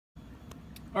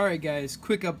Alright guys,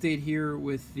 quick update here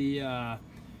with the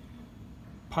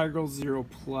PiGRRL 0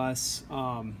 Plus.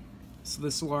 So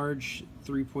this large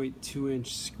 3.2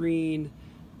 inch screen,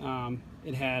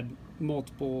 it had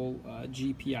multiple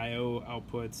GPIO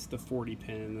outputs, the 40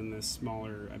 pin, and then this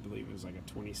smaller, I believe it was like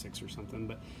a 26 or something,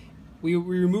 but we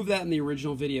removed that in the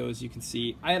original video. As you can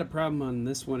see, I had a problem on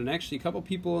this one, and actually a couple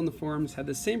people in the forums had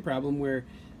the same problem where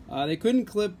they couldn't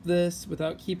clip this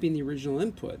without keeping the original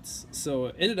inputs. So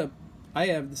it ended up, I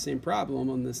have the same problem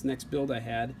on this next build I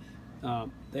had.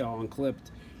 They all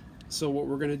unclipped. So what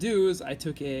we're going to do is I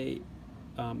took a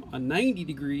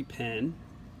 90-degree pen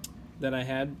that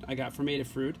I got from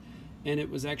Adafruit, and it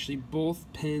was actually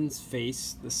both pins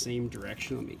face the same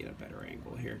direction. Let me get a better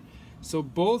angle here. So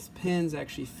both pins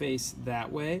actually face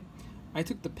that way. I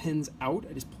took the pins out.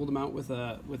 I just pulled them out with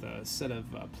a set of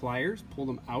pliers, pulled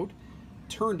them out,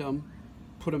 turned them,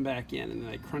 put them back in, and then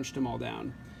I crunched them all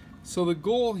down. So the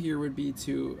goal here would be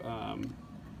to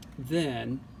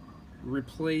then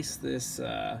replace this,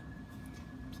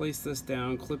 place this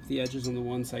down, clip the edges on the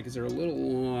one side because they're a little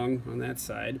long on that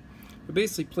side. But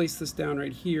basically place this down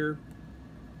right here,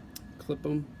 clip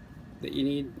them that you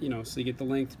need, so you get the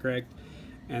length correct,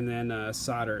 and then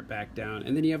solder it back down.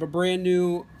 And then you have a brand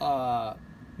new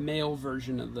male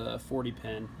version of the 40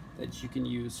 pin that you can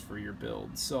use for your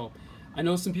build. So I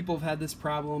know some people have had this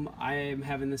problem. I am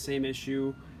having the same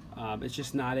issue. It's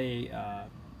just not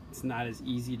it's not as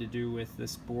easy to do with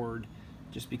this board,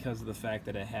 just because of the fact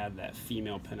that it had that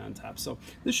female pin on top. So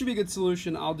this should be a good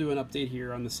solution. I'll do an update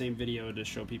here on the same video to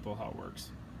show people how it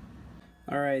works.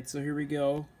 Alright, so here we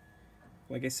go.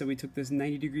 Like I said, we took this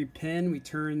 90-degree pin, we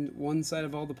turned one side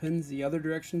of all the pins the other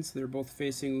direction, so they're both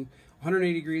facing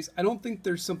 180 degrees. I don't think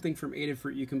there's something from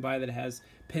Adafruit you can buy that has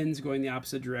pins going the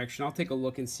opposite direction. I'll take a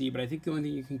look and see, but I think the only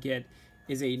thing you can get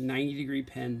is a 90-degree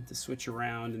pin to switch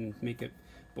around and make it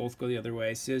both go the other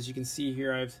way. So as you can see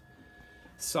here, I've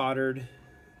soldered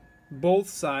both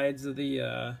sides of the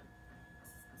I'll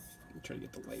try to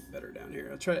get the light better down here.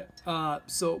 I'll try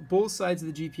so both sides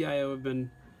of the GPIO have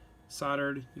been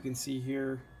soldered. You can see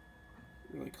here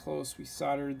really close, we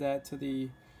soldered that to the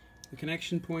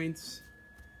connection points,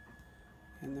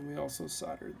 and then we also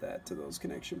soldered that to those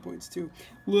connection points too.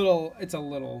 It's a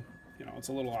little it's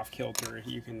a little off kilter.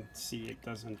 You can see it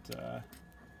doesn't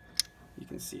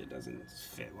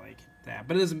fit like that,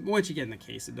 but it doesn't. Once you get in the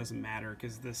case, it doesn't matter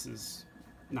because this is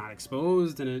not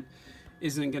exposed and it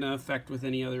isn't going to affect with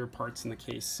any other parts in the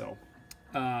case. So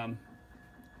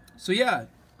so yeah,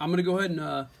 I'm gonna go ahead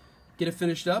and get it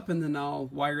finished up, and then I'll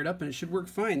wire it up and it should work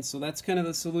fine. So that's kind of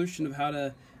the solution of how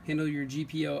to handle your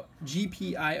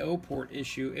GPIO port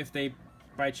issue if they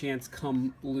by chance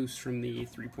come loose from the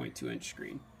 3.2 inch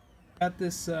screen. Got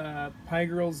this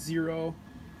PiGRRL 0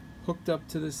 hooked up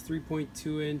to this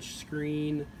 3.2 inch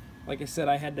screen. Like I said,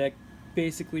 I had to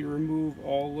basically remove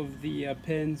all of the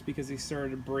pins because they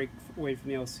started to break away from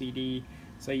the LCD,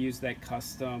 so I used that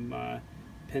custom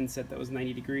pin set that was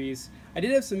 90 degrees. I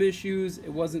did have some issues. It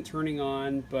wasn't turning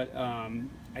on, but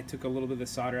I took a little bit of the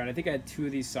solder out. I think I had 2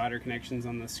 of these solder connections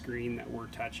on the screen that were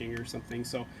touching or something,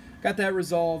 so got that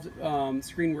resolved.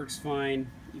 Screen works fine.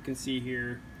 You can see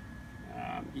here,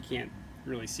 you can't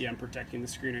really see I'm protecting the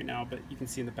screen right now, but you can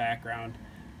see in the background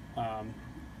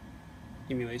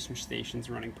emulation station's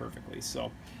running perfectly.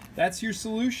 So that's your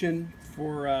solution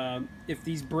for if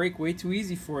these break way too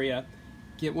easy for you.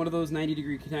 Get one of those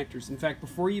 90-degree connectors. In fact,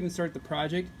 before you even start the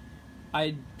project,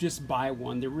 I'd just buy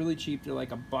one. They're really cheap. They're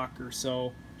like $1 or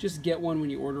so. Just get one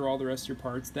when you order all the rest of your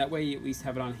parts. That way you at least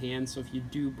have it on hand, so if you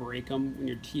do break them when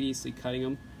you're tediously cutting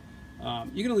them,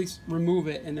 you can at least remove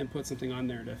it and then put something on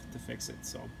there to fix it.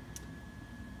 So